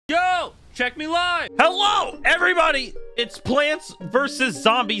Check me live. Hello, everybody. It's Plants vs.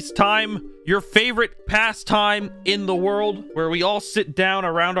 Zombies time. Your favorite pastime in the world, where we all sit down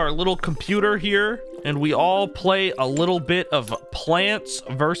around our little computer here and we all play a little bit of Plants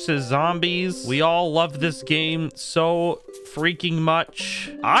vs. Zombies. We all love this game so freaking much.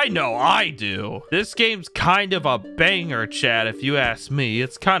 I know I do. This game's kind of a banger, chat, if you ask me.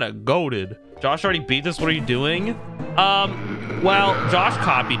 It's kind of goated. Josh already beat this. What are you doing? Well, Josh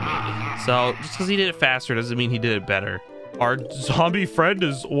copied me. So just because he did it faster doesn't mean he did it better. Our zombie friend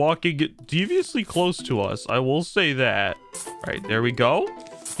is walking deviously close to us. I will say that. All right, there we go.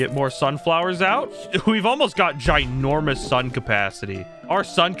 Get more sunflowers out. We've almost got ginormous sun capacity. Our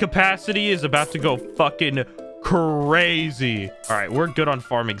sun capacity is about to go fucking crazy. All right, we're good on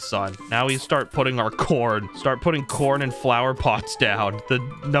farming sun. Now we start putting our corn. Start putting corn and flower pots down. The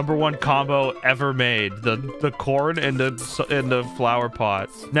 #1 combo ever made. The corn and the flower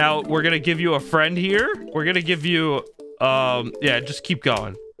pots. Now we're gonna give you a friend here. We're gonna give you yeah, just keep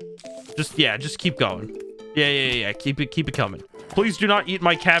going. Just keep going. Yeah. Keep it coming. Please do not eat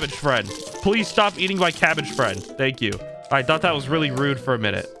my cabbage friend. Please stop eating my cabbage friend. Thank you. I thought that was really rude for a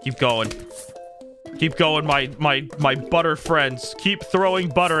minute. Keep going. Keep going, my butter friends. Keep throwing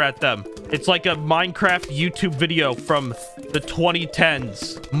butter at them. It's like a Minecraft YouTube video from the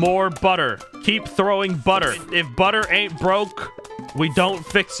 2010s. More butter. Keep throwing butter. If butter ain't broke, we don't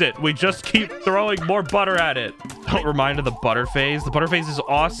fix it. We just keep throwing more butter at it. Don't remind of the butter phase. The butter phase is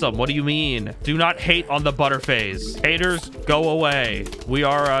awesome. What do you mean? Do not hate on the butter phase. Haters, go away. We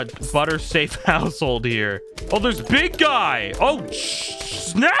are a butter safe household here. Oh, there's Big Guy. Oh,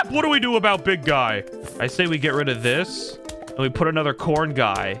 snap. What do we do about Big Guy? I say we get rid of this and we put another corn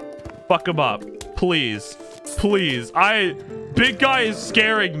guy. Fuck him up. Please. Please. Big Guy is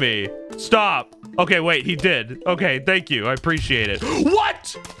scaring me. Stop. Okay, wait, he did. Okay, thank you. I appreciate it.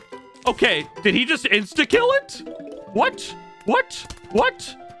 What? Okay, did he just insta-kill it? What? What?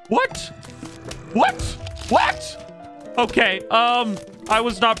 Okay, I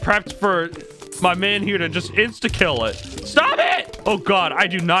was not prepped for my man here to just insta-kill it. Stop it! Oh god, I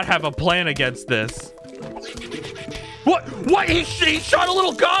do not have a plan against this. What? He shot a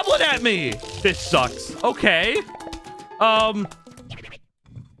little goblin at me! This sucks. Okay.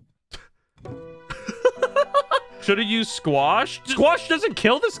 Should have used squash? Squash doesn't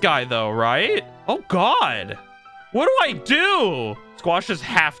kill this guy though, right? Oh god. What do I do? Squash does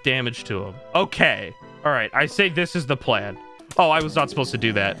half damage to him. Okay. All right. I say this is the plan. Oh, I was not supposed to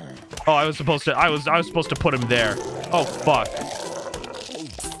do that. Oh, I was supposed to put him there. Oh fuck.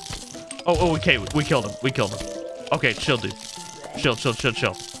 Oh, okay. We killed him. Okay, chill, dude. Chill.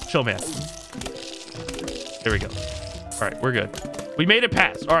 Chill, man. There we go. All right, we're good. We made it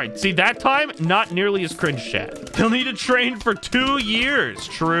past. All right, see, that time, not nearly as cringe, chat. He'll need to train for 2 years.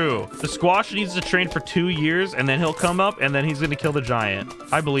 True. The squash needs to train for 2 years, and then he'll come up, and then he's going to kill the giant.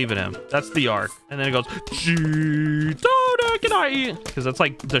 I believe in him. That's the arc. And then it goes, because that's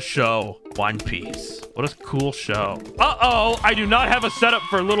like the show. One Piece. What a cool show. Uh-oh, I do not have a setup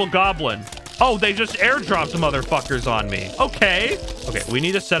for Little Goblin. Oh, they just airdropped motherfuckers on me. Okay. Okay, we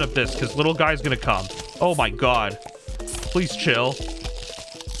need to set up this, because little guy's going to come. Oh, my God. Please chill.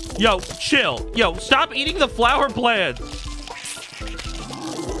 Yo, chill. Yo, stop eating the flower plants.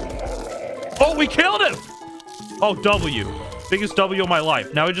 Oh, we killed him. Oh, W. Biggest W of my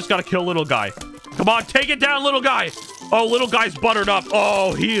life. Now we just got to kill little guy. Come on, take it down, little guy. Oh, little guy's buttered up.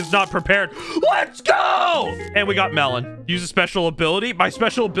 Oh, he is not prepared. Let's go. And we got Melon. Use a special ability. My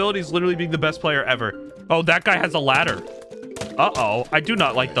special ability is literally being the best player ever. Oh, that guy has a ladder. Uh-oh, I do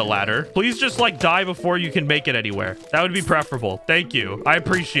not like the ladder. Please just like die before you can make it anywhere. That would be preferable. Thank you. I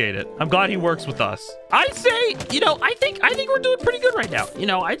appreciate it. I'm glad he works with us. I say, you know, I think we're doing pretty good right now. You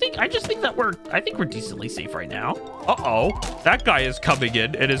know, I just think we're decently safe right now. Uh-oh, that guy is coming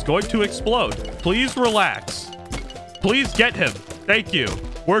in and is going to explode. Please relax. Please get him. Thank you.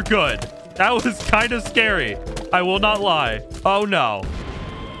 We're good. That was kind of scary. I will not lie. Oh no.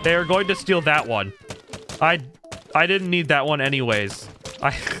 They are going to steal that one. I didn't need that one anyways.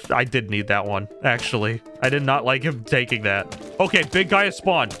 I did need that one, actually. I did not like him taking that. Okay, big guy has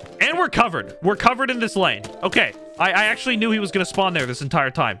spawned. And we're covered. We're covered in this lane. Okay. I actually knew he was going to spawn there this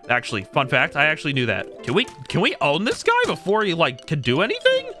entire time. Actually, fun fact, I actually knew that. Can we own this guy before he, like, can do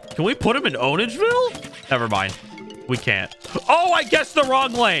anything? Can we put him in Ownageville? Never mind. We can't. Oh, I guessed the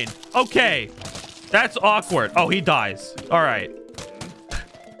wrong lane. Okay. That's awkward. Oh, he dies. All right.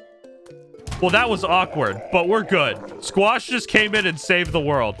 Well, that was awkward, but we're good. Squash just came in and saved the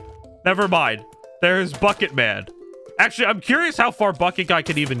world. Never mind. There's Bucket Man. Actually, I'm curious how far Bucket Guy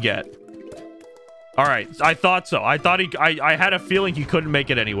could even get. All right, I thought so. I had a feeling he couldn't make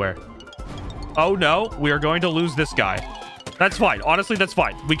it anywhere. Oh no, we are going to lose this guy. That's fine. Honestly, that's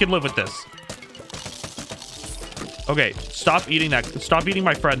fine. We can live with this. Okay, stop eating that. Stop eating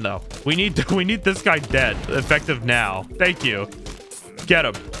my friend, though. We need this guy dead. Effective now. Thank you. Get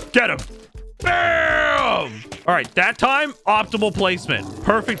him. Get him. Bam! All right, that time, optimal placement.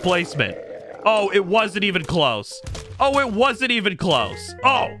 Perfect placement. Oh, it wasn't even close. Oh, it wasn't even close.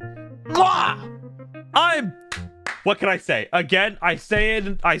 Oh. What can I say? Again, I say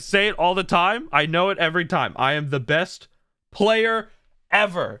it all the time. I know it every time. I am the best player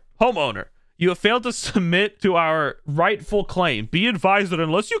ever. Homeowner, you have failed to submit to our rightful claim. Be advised that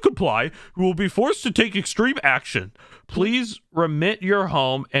unless you comply, we will be forced to take extreme action. Please remit your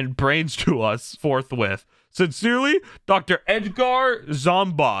home and brains to us forthwith. Sincerely, Dr. Edgar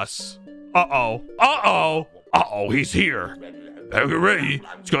Zombos. Uh-oh, he's here. Get ready.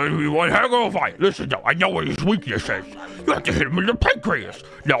 It's going to be one heck of a fight. Listen, though, I know what his weakness is. You have to hit him in the pancreas.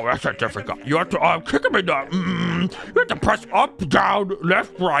 No, that's not difficult. You have to kick him in the... you have to press up, down,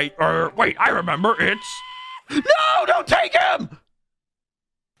 left, right, or... Wait, I remember. It's... No, don't take him!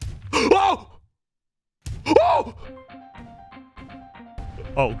 Oh! Oh!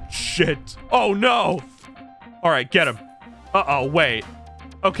 Oh, shit. Oh, no. All right, get him. Uh-oh, wait.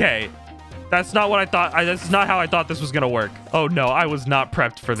 Okay. That's not what I thought. That's not how I thought this was gonna work. Oh no, I was not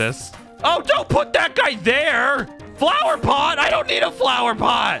prepped for this. Oh, don't put that guy there! Flower pot! I don't need a flower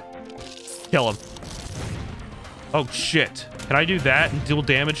pot! Kill him. Oh shit. Can I do that and deal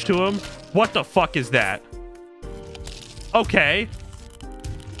damage to him? What the fuck is that? Okay.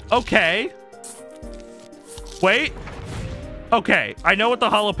 Okay. Wait. Okay, I know what the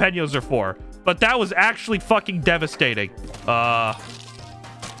jalapenos are for, but that was actually fucking devastating.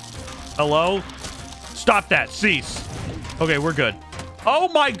 Hello? Stop that. Cease. Okay, we're good. Oh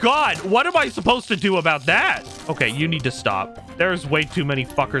my god. What am I supposed to do about that? Okay, you need to stop. There's way too many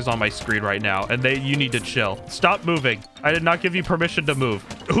fuckers on my screen right now, and you need to chill. Stop moving. I did not give you permission to move.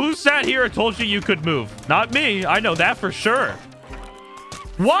 Who sat here and told you you could move? Not me. I know that for sure.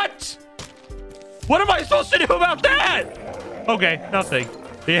 What? What am I supposed to do about that? Okay, nothing.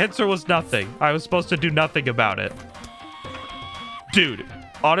 The answer was nothing. I was supposed to do nothing about it. Dude.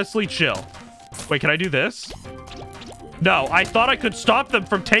 Honestly, chill. Wait, can I do this? No, I thought I could stop them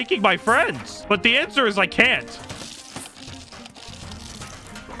from taking my friends. But the answer is I can't.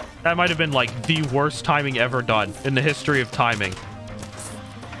 That might have been like the worst timing ever done in the history of timing.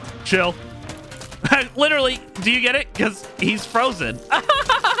 Chill. Literally, do you get it? Because he's frozen.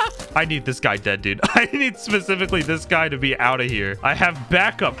 I need this guy dead, dude. I need specifically this guy to be out of here. I have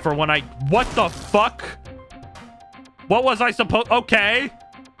backup for when I... What the fuck? What was I supposed... Okay.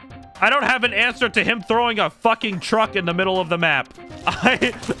 I don't have an answer to him throwing a fucking truck in the middle of the map.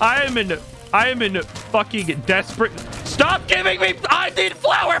 I am in fucking desperate... Stop giving me... I need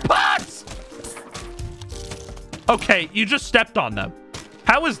flower pots! Okay, you just stepped on them.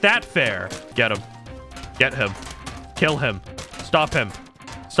 How is that fair? Get him. Get him. Kill him. Stop him.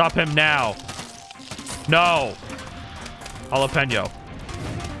 Stop him now. No. Jalapeno.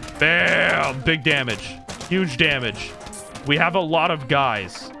 Bam! Big damage. Huge damage. We have a lot of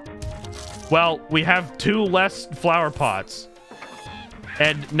guys. Well, we have 2 less flower pots.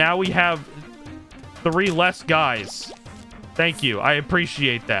 And now we have 3 less guys. Thank you. I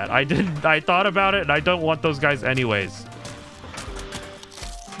appreciate that. I thought about it and I don't want those guys anyways.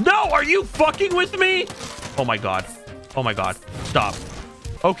 No, are you fucking with me? Oh my god. Oh my god. Stop.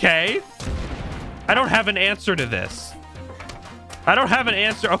 Okay. I don't have an answer to this. I don't have an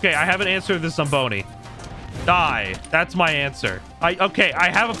answer. Okay, I have an answer to the Zamboni. Die. That's my answer. Okay,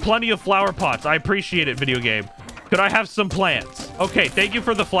 I have plenty of flower pots. I appreciate it, video game. Could I have some plants? Okay, thank you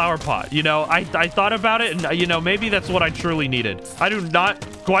for the flower pot. You know, I thought about it, and, you know, maybe that's what I truly needed. I do not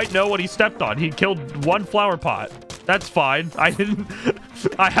quite know what he stepped on. He killed 1 flower pot. That's fine. I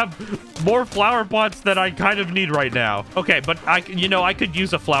have more flower pots than I kind of need right now. Okay, but I could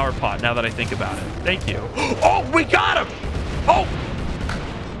use a flower pot now that I think about it. Thank you. Oh, we got him! Oh!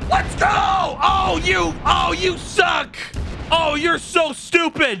 Let's go! Oh, you suck! Oh, you're so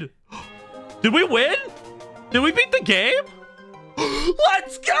stupid! Did we win? Did we beat the game?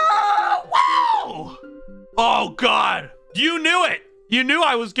 Let's go! Wow! Oh, God. You knew it. You knew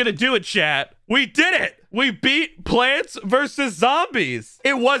I was gonna do it, chat. We did it. We beat Plants vs. Zombies.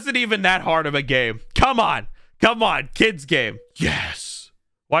 It wasn't even that hard of a game. Come on. Come on. Kids game. Yes.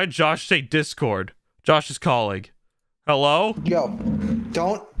 Why did Josh say Discord? Josh is calling. Hello? Yo,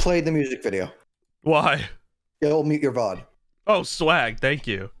 don't play the music video. Why? It'll mute your VOD. Oh, swag. Thank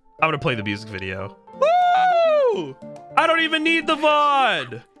you. I'm gonna play the music video. Woo! I don't even need the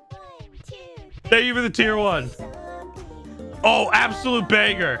VOD. Thank you for the tier 1. Oh, absolute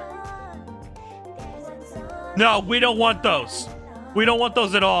banger. No, we don't want those. We don't want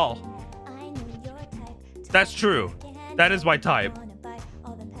those at all. That's true. That is my type.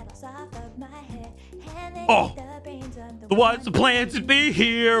 Oh. What's the plan to be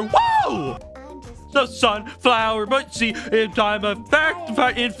here? Whoa! The sunflower, but see, in time of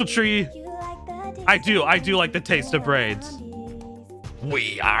fact, infantry. I do like the taste of braids.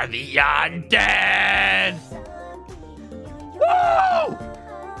 We are the undead. Whoa!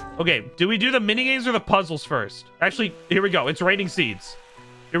 Okay, do we do the mini games or the puzzles first? Actually, here we go. It's raining seeds.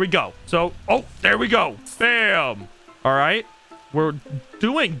 Here we go. So, oh, there we go. Bam. All right. We're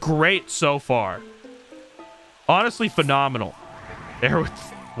doing great so far. Honestly, phenomenal.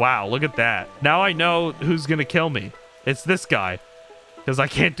 Wow, look at that. Now I know who's going to kill me. It's this guy. Because I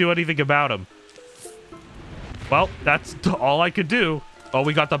can't do anything about him. Well, that's all I could do. Oh,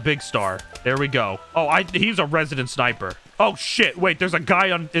 we got the big star. There we go. Oh, he's a resident sniper. Oh, shit. Wait, there's a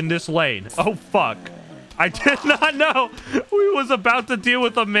guy in this lane. Oh, fuck. I did not know we was about to deal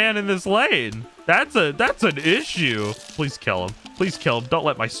with a man in this lane. That's an issue. Please kill him. Please kill him. Don't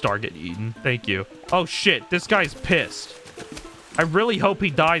let my star get eaten. Thank you. Oh, shit. This guy's pissed. I really hope he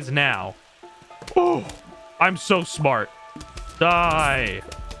dies now. Oh, I'm so smart. Die.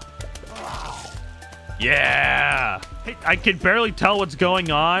 Yeah. Hey, I can barely tell what's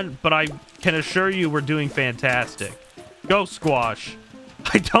going on, but I can assure you we're doing fantastic. Go, Squash.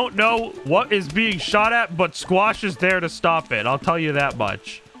 I don't know what is being shot at, but Squash is there to stop it. I'll tell you that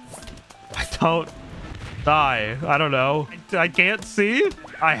much. I don't die. I don't know. I can't see.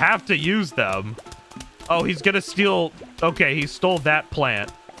 I have to use them. Oh, he's gonna steal. Okay, he stole that plant.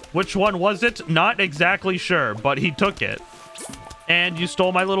 Which one was it? Not exactly sure, but he took it. And you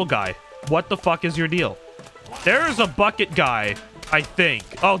stole my little guy. What the fuck is your deal? There's a bucket guy, I think.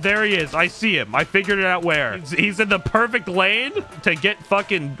 Oh, there he is. I see him. I figured it out where. He's in the perfect lane to get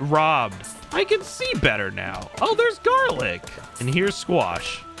fucking robbed. I can see better now. Oh, there's Garlic. And here's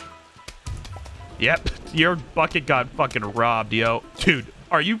Squash. Yep, your bucket got fucking robbed, yo. Dude,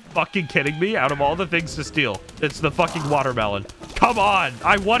 are you fucking kidding me? Out of all the things to steal, it's the fucking watermelon. Come on,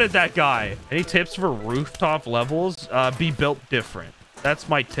 I wanted that guy. Any tips for rooftop levels? Be built different. That's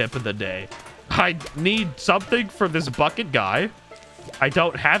my tip of the day. I need something for this bucket guy. I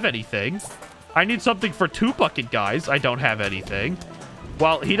don't have anything. I need something for two bucket guys. I don't have anything.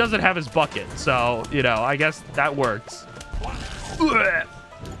 Well, he doesn't have his bucket, so, you know, I guess that works.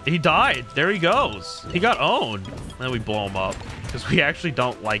 He died. There he goes. He got owned. Then we blow him up because we actually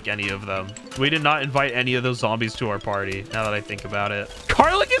don't like any of them. We did not invite any of those zombies to our party, now that I think about it.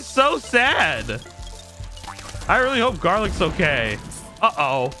 Garlic is so sad. I really hope Garlic's okay.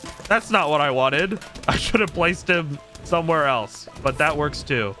 Uh-oh. That's not what I wanted. I should have placed him somewhere else, but that works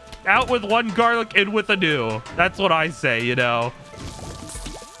too. Out with one Garlic, in with a new. That's what I say, you know.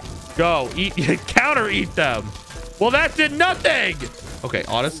 Go. Eat. Counter eat them. Well, that did nothing. Okay,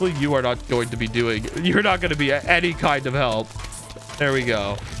 honestly, you are not going to be doing... You're not going to be any kind of help. There we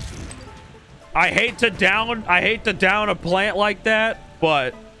go. I hate to down a plant like that,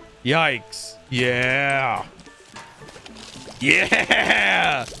 but yikes. Yeah.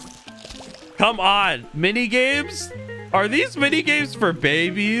 Yeah. Come on. Mini games? Are these mini games for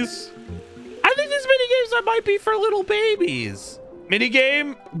babies? I think these mini games might be for little babies.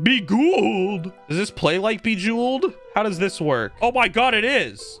 Minigame, Bejeweled. Does this play like Bejeweled? How does this work? Oh my god, it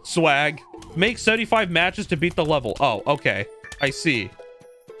is. Swag. Make 75 matches to beat the level. Oh, okay. I see.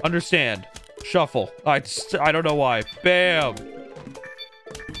 Understand. Shuffle. I don't know why. Bam.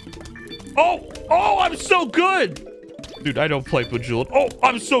 Oh, I'm so good. Dude, I don't play Bejeweled. Oh,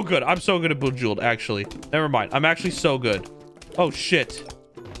 I'm so good. I'm so good at Bejeweled, actually. Never mind. I'm actually so good. Oh, shit.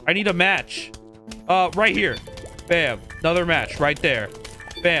 I need a match. Right here. Bam. Another match right there.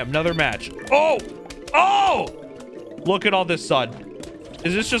 Bam. Another match. Oh! Oh! Look at all this sun.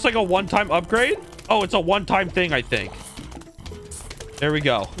 Is this just like a one-time upgrade? Oh, it's a one-time thing, I think. There we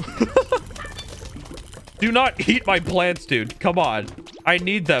go. Do not eat my plants, dude. Come on. I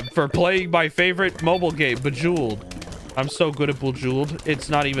need them for playing my favorite mobile game, Bejeweled. I'm so good at Bejeweled. It's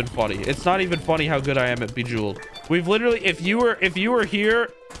not even funny. It's not even funny how good I am at Bejeweled. We've literally, if you were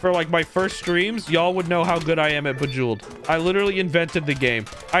here for like my first streams, y'all would know how good I am at Bejeweled. I literally invented the game.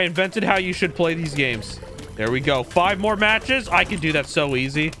 I invented how you should play these games. There we go. 5 more matches. I can do that so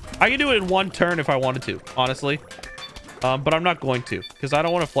easy. I can do it in one turn if I wanted to, honestly. But I'm not going to because I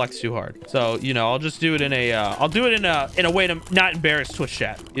don't want to flex too hard. So, you know, I'll just do it in a, I'll do it in a way to not embarrass Twitch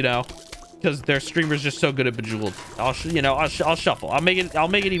chat, you know, because their streamer's just so good at Bejeweled. I'll shuffle. I'll make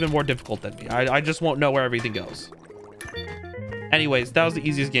it even more difficult than me. I just won't know where everything goes. Anyways, that was the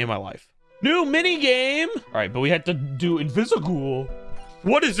easiest game of my life. New mini game. All right, but we had to do Invisible.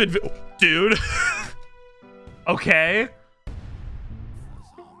 What is it, dude? Okay.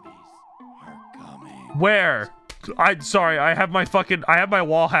 Where? I'm sorry. I have my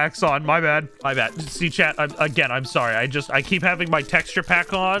wall hacks on. My bad. My bad. See, chat. I'm sorry. I keep having my texture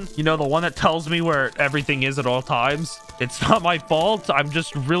pack on. You know, the one that tells me where everything is at all times. It's not my fault. I'm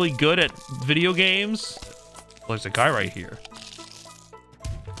just really good at video games. Well, there's a guy right here.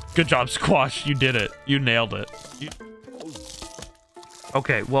 Good job, Squash. You did it. You nailed it.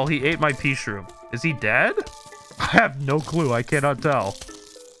 Okay, well, he ate my pea shroom. Is he dead? I have no clue. I cannot tell.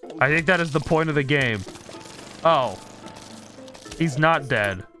 I think that is the point of the game. Oh. He's not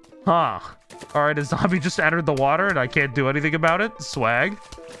dead. Huh. Alright, a zombie just entered the water and I can't do anything about it. Swag.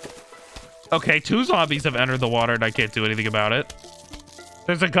 Okay, 2 zombies have entered the water and I can't do anything about it.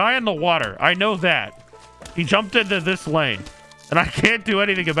 There's a guy in the water. I know that. He jumped into this lane and I can't do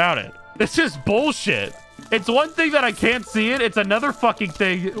anything about it. This is bullshit. It's one thing that I can't see it. It's another fucking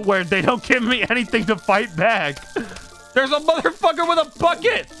thing where they don't give me anything to fight back. There's a motherfucker with a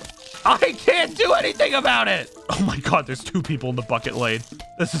bucket. I can't do anything about it. Oh my god, there's 2 people in the bucket lane.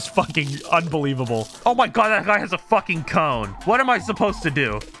 This is fucking unbelievable. Oh my god, that guy has a fucking cone. What am I supposed to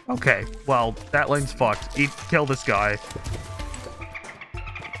do? Okay, well, that lane's fucked. Kill this guy.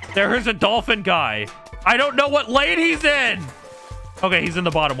 There is a dolphin guy. I don't know what lane he's in. Okay, he's in the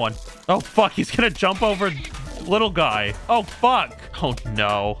bottom one. Oh fuck, he's gonna jump over little guy. Oh fuck. Oh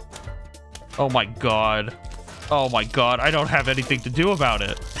no. Oh my god. Oh my god, I don't have anything to do about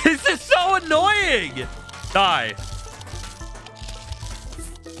it. This is so annoying! Die.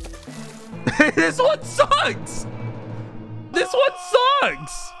 This one sucks! This one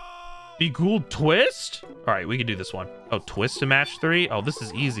sucks! Be Ghoul Twist? Alright, we can do this one. Oh, Twist to match 3? Oh, this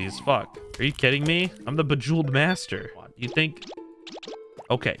is easy as fuck. Are you kidding me? I'm the Bejeweled Master. You think...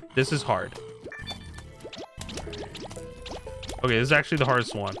 Okay, this is hard. Okay, this is actually the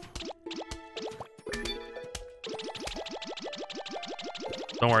hardest one.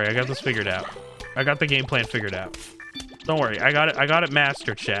 Don't worry, I got this figured out. I got the game plan figured out. Don't worry, I got it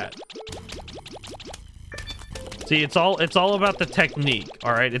mastered, chat. See, it's all about the technique,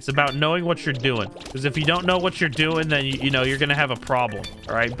 all right? It's about knowing what you're doing. Because if you don't know what you're doing, then you know you're gonna have a problem,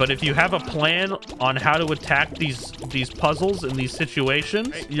 all right? But if you have a plan on how to attack these puzzles in these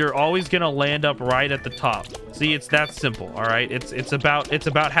situations, you're always gonna land up right at the top. See, it's that simple, all right? It's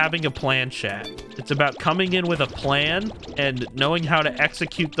about having a plan, chat. It's about coming in with a plan and knowing how to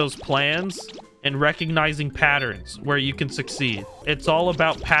execute those plans and recognizing patterns where you can succeed. It's all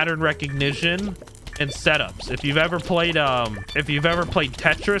about pattern recognition and setups. If you've ever played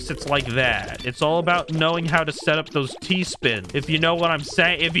Tetris, it's like that. It's all about knowing how to set up those T-spins. If you know what I'm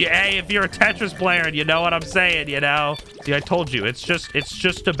saying, if you're a Tetris player and you know what I'm saying, you know. See, I told you, it's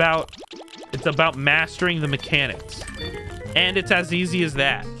about mastering the mechanics. And it's as easy as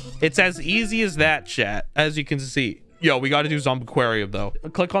that. It's as easy as that, chat, as you can see. Yo, we got to do Zombiquarium though.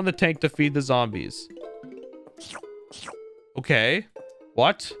 Click on the tank to feed the zombies. Okay.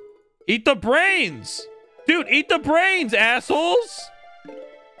 What? Eat the brains! Dude, eat the brains, assholes!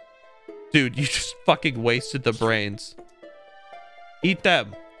 Dude, you just fucking wasted the brains. Eat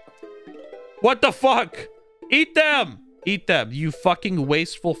them. What the fuck? Eat them! Eat them, you fucking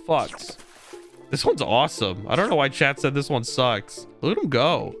wasteful fucks. This one's awesome. I don't know why chat said this one sucks. Let them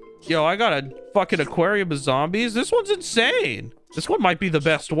go. Yo, I got a fucking aquarium of zombies. This one's insane. This one might be the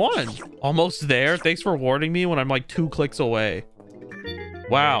best one. Almost there. Thanks for warning me when I'm like 2 clicks away.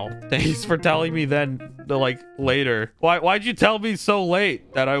 Wow, thanks for telling me then, like, later. Why'd you tell me so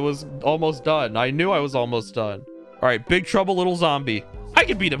late that I was almost done? I knew I was almost done. All right, Big Trouble Little Zombie. I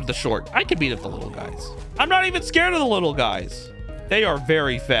can beat him the short. I can beat him the little guys. I'm not even scared of the little guys. They are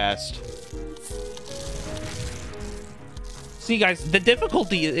very fast. See, guys, the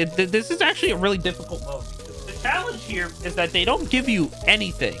difficulty, this is actually a really difficult mode. The challenge here is that they don't give you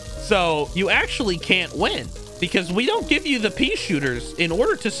anything. So you actually can't win. Because we don't give you the pea shooters in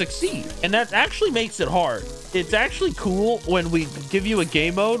order to succeed. And that actually makes it hard. It's actually cool when we give you a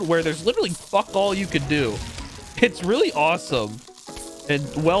game mode where there's literally fuck all you could do. It's really awesome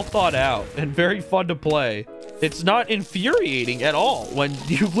and well thought out and very fun to play. It's not infuriating at all when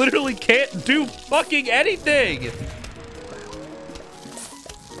you literally can't do fucking anything.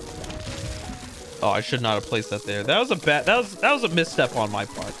 Oh, I should not have placed that there. That was a misstep on my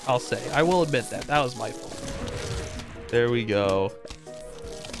part, I'll say. I will admit that. That was my fault. There we go.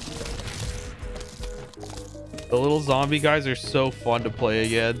 The little zombie guys are so fun to play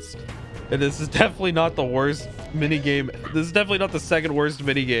against. And this is definitely not the worst minigame. This is definitely not the second worst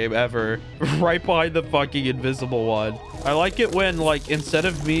minigame ever. Right behind the fucking invisible one. I like it when, like, instead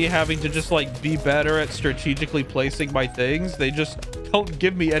of me having to just, like, be better at strategically placing my things, they just don't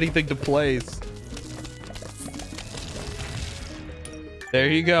give me anything to place. There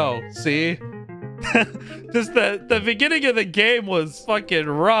you go. See? Just the beginning of the game was fucking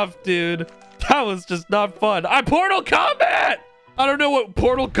rough, dude. That was just not fun. Portal Combat! I don't know what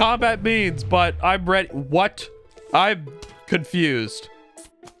Portal Combat means, but I'm ready. What? I'm confused.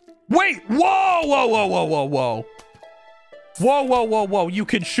 Wait! Whoa! Whoa, whoa, whoa, whoa, whoa. Whoa, whoa, whoa, whoa. You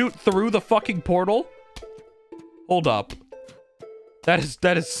can shoot through the fucking portal? Hold up. That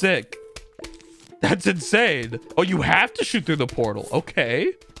is sick. That's insane. Oh, you have to shoot through the portal.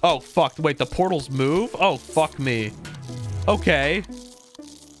 Okay. Oh, fuck. Wait, the portals move? Oh, fuck me. Okay.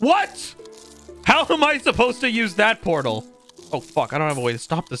 What? How am I supposed to use that portal? Oh, fuck. I don't have a way to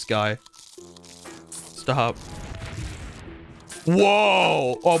stop this guy. Stop.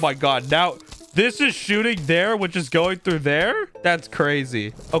 Whoa. Oh, my God. Now, this is shooting there, which is going through there? That's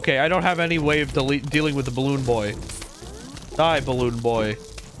crazy. Okay, I don't have any way of dealing with the balloon boy. Die, balloon boy.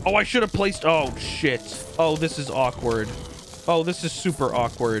 Oh, I should have placed... Oh, shit. Oh, this is awkward. Oh, this is super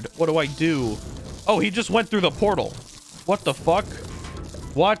awkward. What do I do? Oh, he just went through the portal. What the fuck?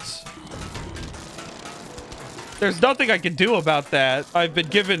 What? There's nothing I can do about that. I've been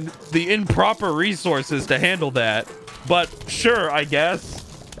given the improper resources to handle that. But sure, I guess.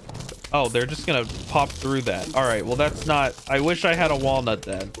 Oh, they're just gonna pop through that. All right, well, that's not... I wish I had a walnut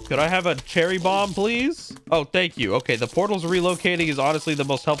then. Could I have a cherry bomb, please? Oh, thank you. Okay, the portals relocating is honestly the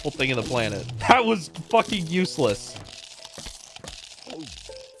most helpful thing in the planet. That was fucking useless.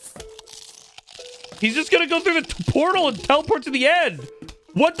 He's just gonna go through the portal and teleport to the end.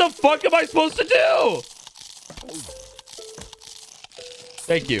 What the fuck am I supposed to do?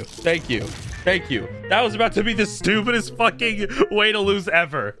 Thank you. Thank you. Thank you. That was about to be the stupidest fucking way to lose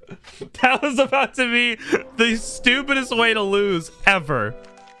ever. That was about to be the stupidest way to lose ever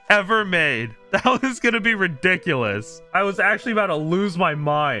made. That was gonna be ridiculous. I was actually about to lose my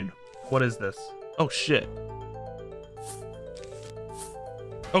mind. What is this? Oh, shit.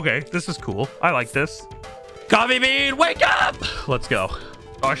 Okay, this is cool. I like this. Coffee bean, wake up! Let's go.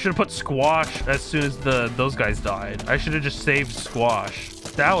 Oh, I should have put squash as soon as those guys died. I should have just saved squash.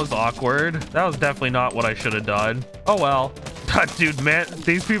 That was awkward. That was definitely not what I should have done. Oh well. Dude, man,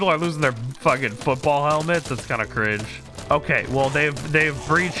 these people are losing their fucking football helmets. That's kind of cringe. Okay, well they've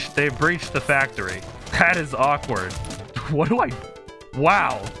breached the factory. That is awkward. What do I?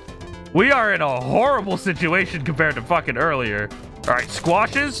 Wow. We are in a horrible situation compared to fucking earlier. All right,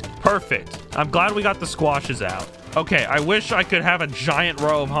 squashes, perfect. I'm glad we got the squashes out. Okay, I wish I could have a giant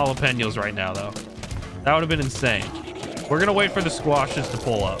row of jalapenos right now though. That would have been insane. We're gonna wait for the squashes to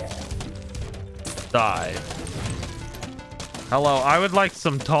pull up. Die. Hello, I would like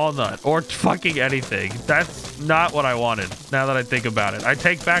some tall nut or fucking anything. That's not what I wanted, now that I think about it. I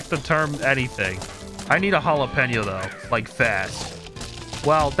take back the term anything. I need a jalapeno though, like fast.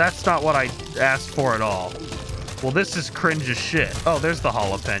 Well, that's not what I asked for at all. Well, this is cringe as shit. Oh, there's the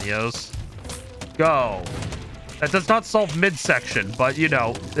jalapenos. Go. That does not solve midsection, but you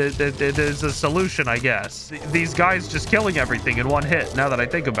know, there's a solution, I guess. These guys just killing everything in one hit, now that I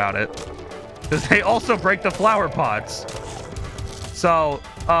think about it. Because they also break the flower pots. So,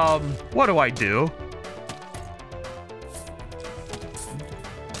 what do I do?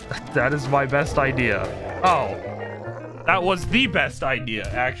 That is my best idea. Oh, that was the best idea,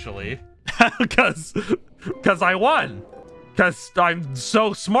 actually. Because I won. Because I'm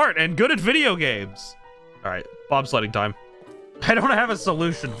so smart and good at video games. All right, bobsledding time. I don't have a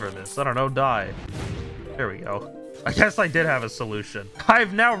solution for this. I don't know, die. There we go. I guess I did have a solution.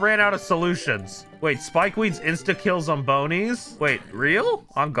 I've now ran out of solutions. Wait, Spikeweed's insta-kill Zombonis? Wait, real?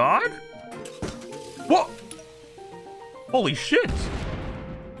 On God? Whoa! Holy shit!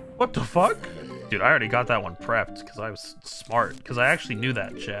 What the fuck? Dude, I already got that one prepped because I was smart. Because I actually knew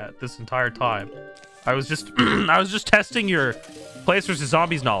that, chat, this entire time. I was just I was just testing your Plants vs.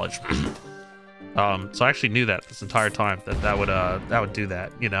 Zombies knowledge. So I actually knew that this entire time that would do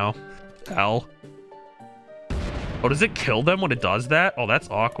that, you know? Hell. Oh, does it kill them when it does that? Oh, that's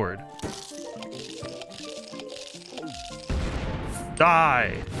awkward.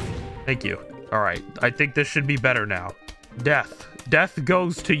 Die. Thank you. All right, I think this should be better now. Death. Death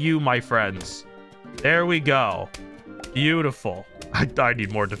goes to you, my friends. There we go. Beautiful. I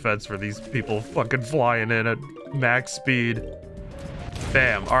need more defense for these people fucking flying in at max speed.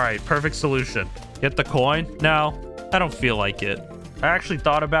 Bam. All right, perfect solution. Get the coin? No, I don't feel like it. I actually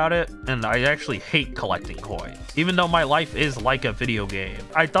thought about it, and I actually hate collecting coins, even though my life is like a video game.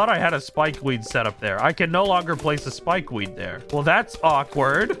 I thought I had a spikeweed set up there. I can no longer place a spikeweed there. Well, that's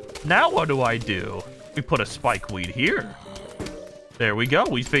awkward. Now what do I do? We put a spikeweed here. There we go.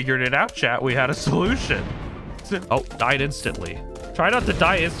 We figured it out, chat. We had a solution. Oh, died instantly. Try not to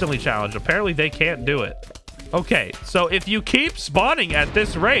die instantly challenge. Apparently they can't do it. Okay, so if you keep spawning at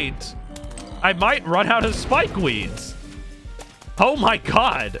this rate, I might run out of spike weeds. Oh my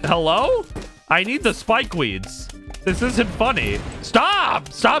god. Hello? I need the spike weeds. This isn't funny.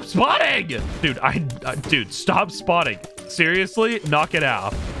 Stop! Stop spawning! Dude, dude, stop spawning. Seriously? Knock it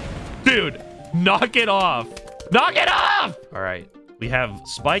off. Dude, knock it off. Knock it off! All right. We have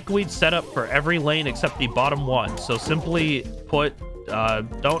spike weed set up for every lane except the bottom one. So simply put,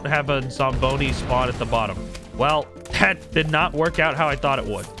 don't have a Zomboni spawn at the bottom. Well, that did not work out how I thought it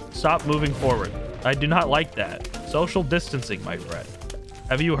would. Stop moving forward. I do not like that. Social distancing, my friend.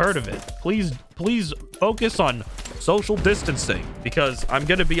 Have you heard of it? Please focus on social distancing, because I'm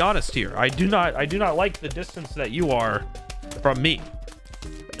gonna be honest here. I do not like the distance that you are from me.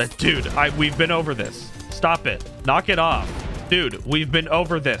 Dude, we've been over this. Stop it. Knock it off. Dude, we've been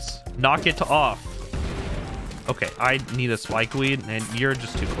over this. Knock it off. Okay, I need a spike weed, and you're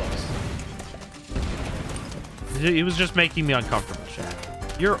just too close. He was just making me uncomfortable,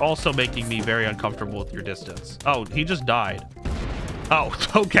 Shaq. You're also making me very uncomfortable with your distance. Oh, he just died. Oh,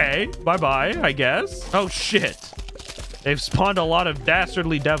 okay. Bye-bye, I guess. Oh, shit. They've spawned a lot of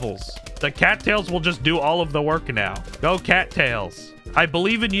dastardly devils. The cattails will just do all of the work now. Go cattails. I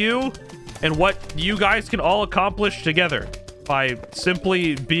believe in you and what you guys can all accomplish together by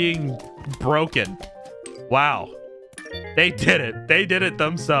simply being broken. Wow. They did it. They did it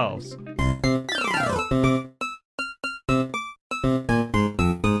themselves.